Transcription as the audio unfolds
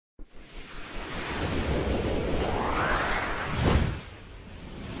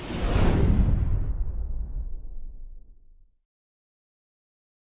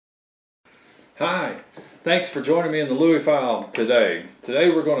Hi, thanks for joining me in the Louie file today.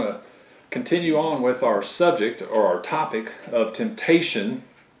 Today we're going to continue on with our subject or our topic of temptation,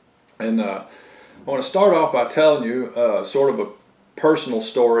 and I want to start off by telling you sort of a personal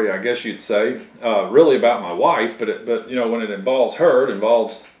story, I guess you'd say, really about my wife, but you know, when it involves her, it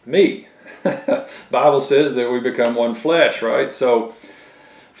involves me. Bible says that we become one flesh, right? So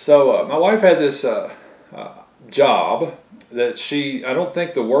my wife had this job that I don't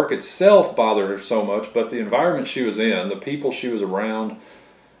think the work itself bothered her so much, but the environment she was in, the people she was around,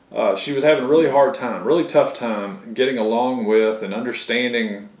 she was having a really hard time, really tough time getting along with and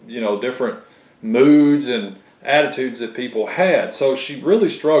understanding, you know, different moods and attitudes that people had. So she really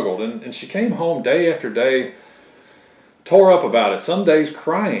struggled, and she came home day after day, tore up about it, some days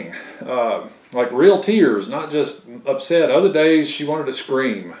crying, like real tears, not just upset. Other days she wanted to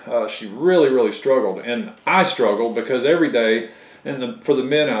scream. She really struggled, and I struggled because every day, and for the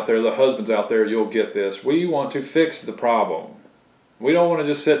men out there, the husbands out there, you'll get this, we want to fix the problem. We don't want to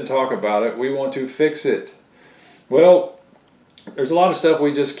just sit and talk about it, we want to fix it. Well, there's a lot of stuff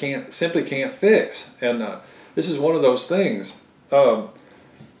we just simply can't fix, and this is one of those things. But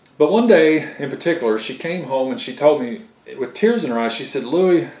one day in particular, she came home and she told me with tears in her eyes, she said,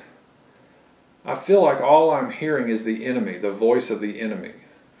 "Louie, I feel like all I'm hearing is the enemy, the voice of the enemy."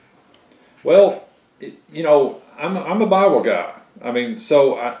 Well, you know, I'm a Bible guy. I mean,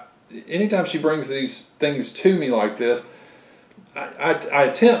 so anytime she brings these things to me like this, I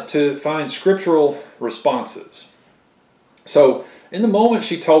attempt to find scriptural responses. So in the moment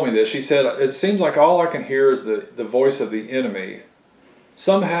she told me this, she said, "It seems like all I can hear is the voice of the enemy."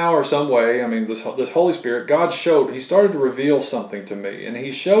 Somehow or some way, I mean, this Holy Spirit, God he started to reveal something to me, and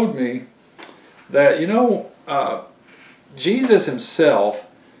He showed me that, you know, Jesus Himself,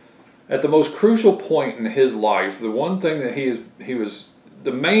 at the most crucial point in His life, the one thing that he was,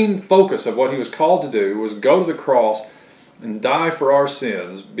 the main focus of what He was called to do was go to the cross and die for our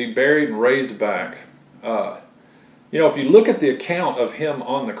sins, be buried and raised back. You know, if you look at the account of Him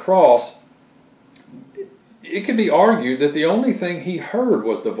on the cross, it could be argued that the only thing He heard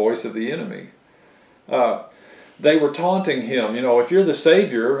was the voice of the enemy. They were taunting Him, you know, if you're the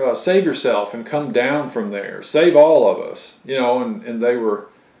Savior, save yourself and come down from there. Save all of us, you know, and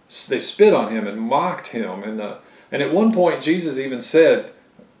they spit on Him and mocked Him. And at one point Jesus even said,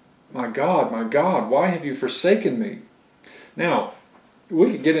 my God, why have you forsaken me?" Now,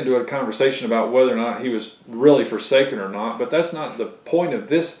 we could get into a conversation about whether or not He was really forsaken or not, but that's not the point of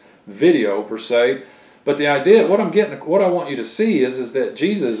this video per se. But the idea, what I want you to see is that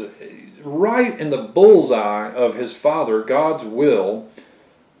Jesus, right in the bullseye of His Father, God's will,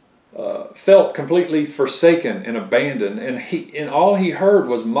 felt completely forsaken and abandoned, and all He heard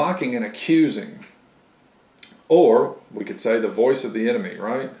was mocking and accusing, or we could say the voice of the enemy,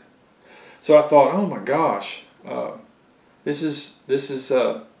 right? So I thought, oh my gosh, this is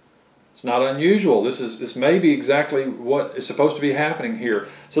it's not unusual. This may be exactly what is supposed to be happening here.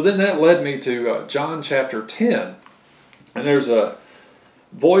 So then that led me to John chapter 10, and there's a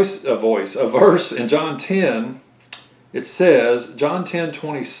verse in John 10. It says, John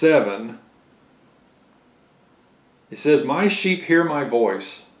 10:27. It says, "My sheep hear my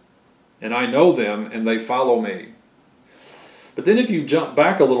voice, and I know them, and they follow me." But then if you jump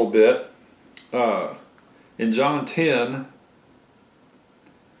back a little bit, in John 10,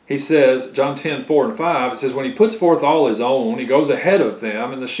 He says, John 10:4-5, it says, "When He puts forth all His own, He goes ahead of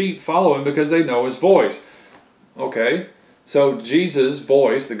them, and the sheep follow Him because they know His voice." Okay, so Jesus'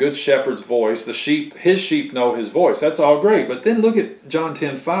 voice, the Good Shepherd's voice, His sheep know His voice. That's all great. But then look at John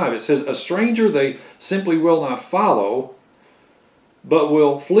 10:5. It says, "A stranger they simply will not follow, but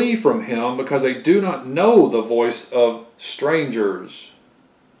will flee from him because they do not know the voice of strangers."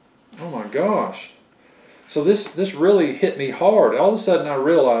 Oh my gosh. So this really hit me hard. All of a sudden I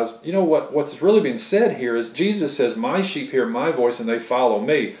realized, you know what's really being said here is Jesus says, "My sheep hear my voice and they follow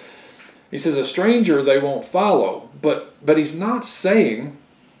me." He says a stranger they won't follow, but He's not saying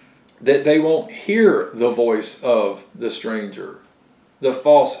that they won't hear the voice of the stranger, the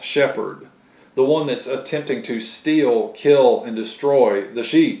false shepherd, the one that's attempting to steal, kill, and destroy the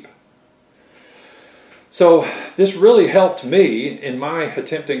sheep. So this really helped me in my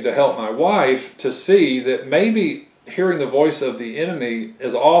attempting to help my wife to see that maybe hearing the voice of the enemy,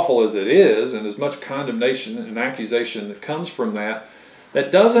 as awful as it is, and as much condemnation and accusation that comes from that,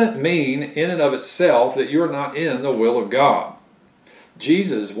 that doesn't mean in and of itself that you're not in the will of God.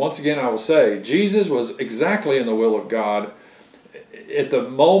 Jesus, once again I will say, Jesus was exactly in the will of God. At the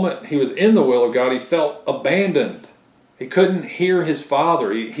moment He was in the will of God, He felt abandoned. He couldn't hear His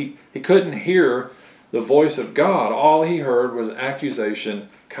Father. He couldn't hear the voice of God. All He heard was accusation,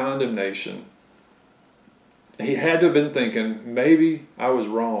 condemnation, he had to have been thinking, maybe I was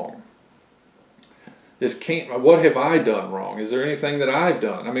wrong. This can't, what have I done wrong? Is there anything that I've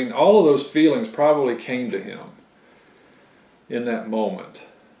done? I mean, all of those feelings probably came to him in that moment.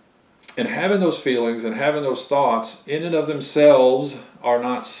 And having those feelings and having those thoughts in and of themselves are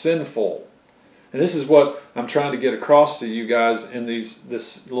not sinful. And this is what I'm trying to get across to you guys in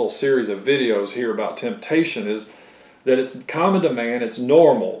this little series of videos here about temptation, is that it's common to man, it's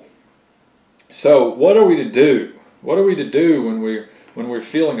normal. So what are we to do? What are we to do when we're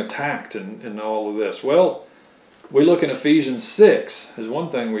feeling attacked and all of this? Well, we look in Ephesians 6 is one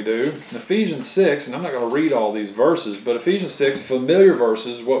thing we do. In Ephesians 6, and I'm not going to read all these verses, but Ephesians 6, familiar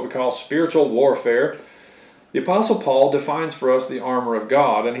verses, what we call spiritual warfare. The Apostle Paul defines for us the armor of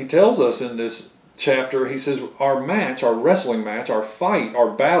God, and he tells us in this chapter, he says, our match, our wrestling match, our fight, our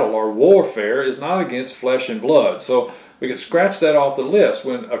battle, our warfare is not against flesh and blood. So we can scratch that off the list.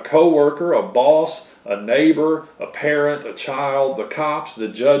 When a co-worker, a boss, a neighbor, a parent, a child, the cops, the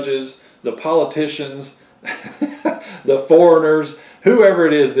judges, the politicians, the foreigners, whoever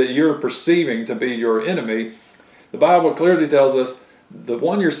it is that you're perceiving to be your enemy, the Bible clearly tells us the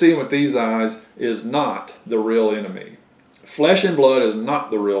one you're seeing with these eyes is not the real enemy. Flesh and blood is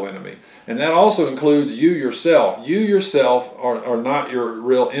not the real enemy. And that also includes you yourself. You yourself are not your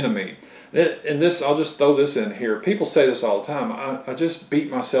real enemy. And this, I'll just throw this in here. People say this all the time. I just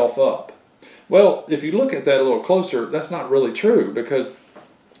beat myself up. Well, if you look at that a little closer, that's not really true, because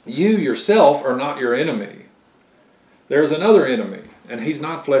you yourself are not your enemy. There's another enemy, and he's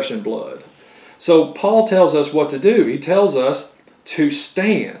not flesh and blood. So Paul tells us what to do. He tells us to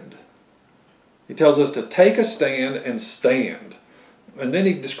stand. He tells us to take a stand and stand. And then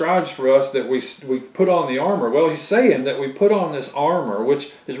he describes for us that we put on the armor. Well, he's saying that we put on this armor,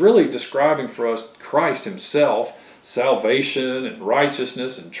 which is really describing for us Christ himself, salvation and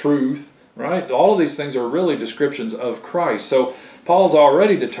righteousness and truth, right? All of these things are really descriptions of Christ. So Paul's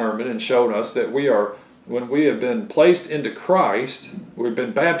already determined and shown us that we are, when we have been placed into Christ, we've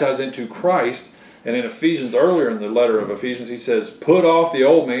been baptized into Christ. And in Ephesians, earlier in the letter of Ephesians, he says, put off the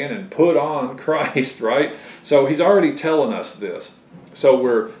old man and put on Christ, right? So he's already telling us this. So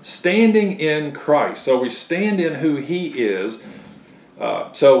we're standing in Christ. So we stand in who he is.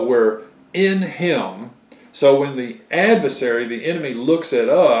 So we're in him. So when the adversary, the enemy, looks at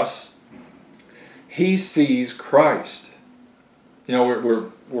us, he sees Christ. You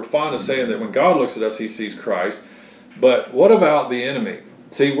know, we're fond of saying that when God looks at us, he sees Christ. But what about the enemy?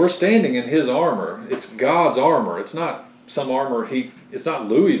 See, we're standing in his armor. It's God's armor. It's not some armor. It's not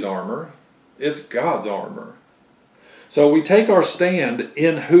Louie's armor. It's God's armor. So we take our stand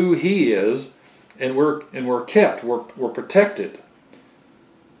in who he is, and we're kept. We're protected.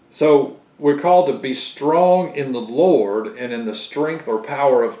 So we're called to be strong in the Lord and in the strength or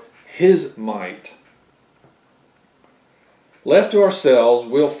power of his might. Left to ourselves,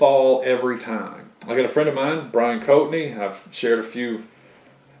 we'll fall every time. I got a friend of mine, Brian Coatney. I've shared a few.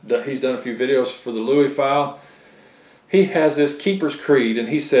 He's done a few videos for the Louie file. He has this keeper's creed, and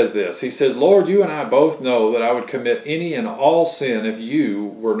he says this. He says, Lord, you and I both know that I would commit any and all sin if you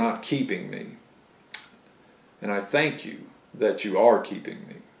were not keeping me. And I thank you that you are keeping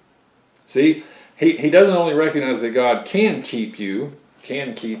me. See, he doesn't only recognize that God can keep you,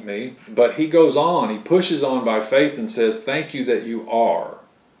 can keep me, but he goes on, he pushes on by faith and says, thank you that you are.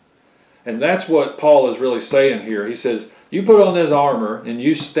 And that's what Paul is really saying here. He says, you put on this armor and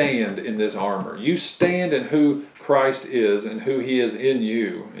you stand in this armor. You stand in who Christ is and who he is in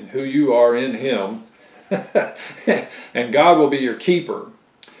you and who you are in him. And God will be your keeper.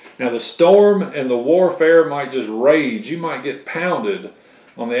 Now the storm and the warfare might just rage. You might get pounded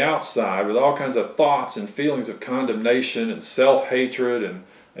on the outside with all kinds of thoughts and feelings of condemnation and self-hatred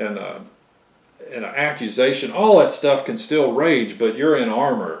and accusation. All that stuff can still rage, but you're in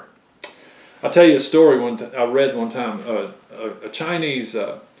armor. I'll tell you a story I read one time. A Chinese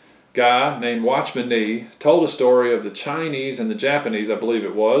guy named Watchman Nee told a story of the Chinese and the Japanese, I believe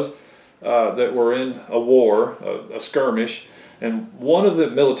it was, that were in a war, a skirmish, and one of the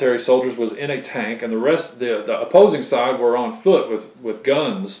military soldiers was in a tank, and the rest, the opposing side, were on foot with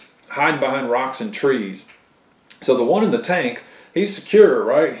guns, hiding behind rocks and trees. So the one in the tank, he's secure,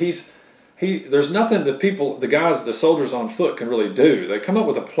 right? There's nothing that the soldiers on foot can really do. They come up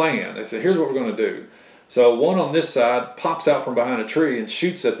with a plan. They say, here's what we're going to do. So one on this side pops out from behind a tree and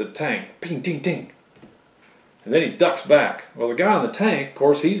shoots at the tank. Ping, ding, ding. And then he ducks back. Well, the guy in the tank, of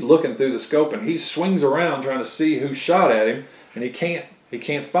course, he's looking through the scope and he swings around trying to see who shot at him, and he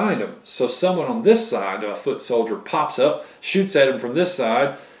can't find him. So someone on this side, a foot soldier, pops up, shoots at him from this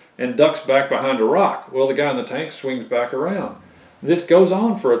side, and ducks back behind a rock. Well, the guy in the tank swings back around. This goes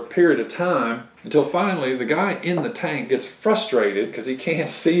on for a period of time until finally the guy in the tank gets frustrated because he can't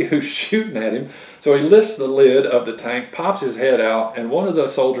see who's shooting at him. So he lifts the lid of the tank, pops his head out, and one of the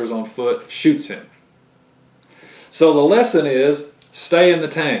soldiers on foot shoots him. So the lesson is, stay in the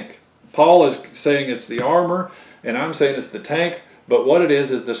tank. Paul is saying it's the armor, and I'm saying it's the tank, but what it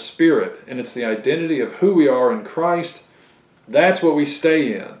is the spirit, and it's the identity of who we are in Christ. That's what we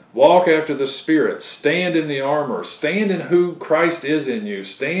stay in. Walk after the Spirit. Stand in the armor. Stand in who Christ is in you.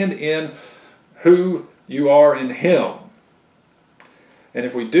 Stand in who you are in Him. And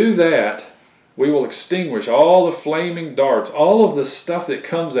if we do that, we will extinguish all the flaming darts, all of the stuff that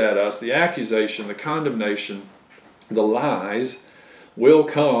comes at us, the accusation, the condemnation, the lies will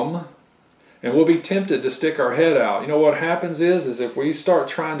come, and we'll be tempted to stick our head out. You know what happens is if we start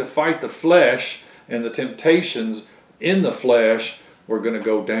trying to fight the flesh and the temptations in the flesh, we're going to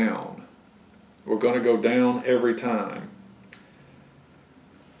go down. We're going to go down every time.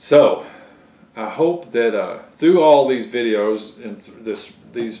 So, I hope that through all these videos and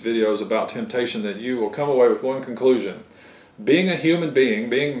these videos about temptation, that you will come away with one conclusion. Being a human being,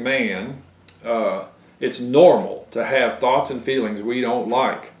 being man, it's normal to have thoughts and feelings we don't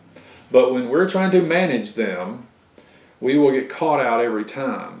like. But when we're trying to manage them, we will get caught out every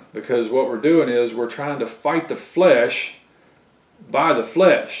time. Because what we're doing is we're trying to fight the flesh by the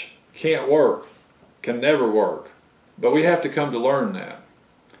flesh. Can't work. Can never work. But we have to come to learn that.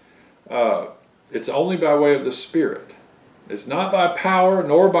 It's only by way of the Spirit. It's not by power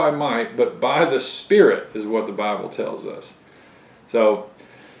nor by might, but by the Spirit is what the Bible tells us. So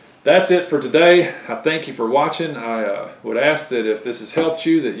that's it for today. I thank you for watching. I would ask that if this has helped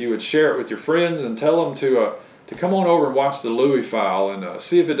you, that you would share it with your friends and tell them to come on over and watch the Louie file and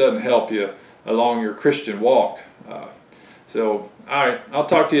see if it doesn't help you along your Christian walk. So, all right, I'll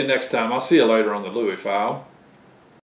talk to you next time. I'll see you later on the Louie file.